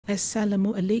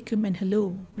Assalamu alaikum and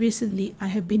hello. Recently, I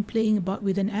have been playing about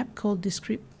with an app called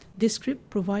Descript. Descript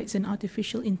provides an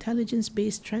artificial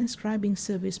intelligence-based transcribing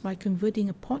service by converting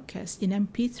a podcast in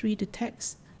MP3 to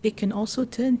text. It can also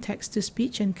turn text to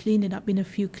speech and clean it up in a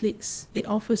few clicks. It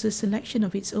offers a selection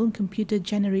of its own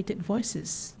computer-generated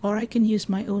voices. Or I can use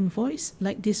my own voice,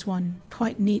 like this one.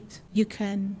 Quite neat. You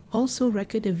can also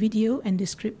record a video and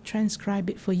Descript transcribe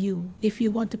it for you. If you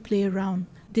want to play around,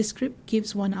 Descript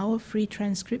gives 1 hour free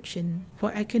transcription.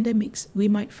 For academics, we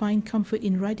might find comfort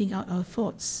in writing out our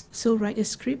thoughts. So write a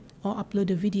script or upload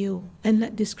a video and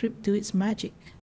let Descript do its magic.